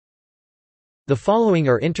The following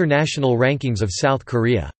are international rankings of South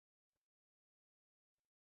Korea.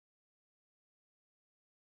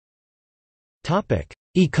 Topic: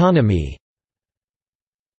 Economy.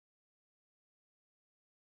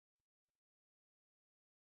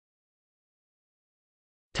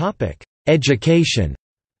 Topic: Education.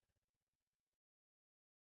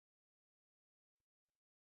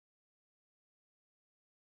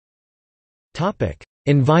 Topic: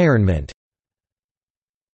 Environment.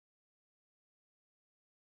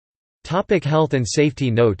 Topic: Health and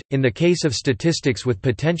safety. Note, in the case of statistics with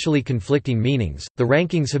potentially conflicting meanings, the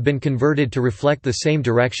rankings have been converted to reflect the same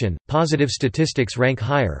direction. Positive statistics rank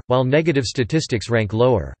higher, while negative statistics rank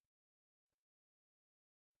lower.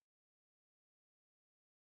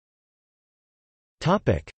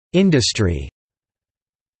 Topic: Industry.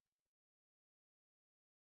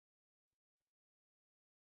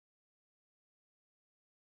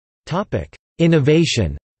 Topic: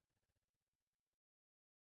 Innovation.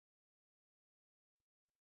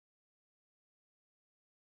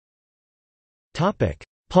 Topic: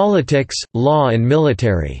 Politics, law and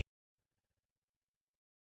military.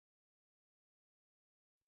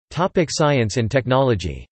 Topic: Science and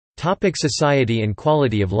technology. Topic: Society and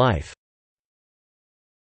quality of life.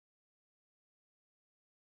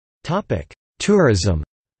 Topic: Tourism.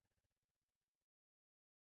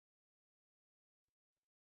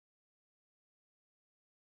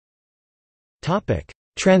 Topic: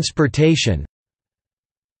 Transportation.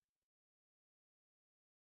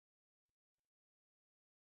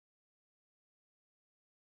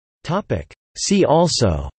 Topic: See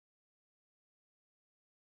also.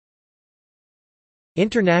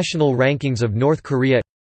 International rankings of North Korea.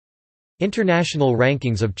 International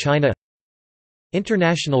rankings of China.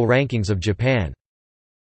 International rankings of Japan.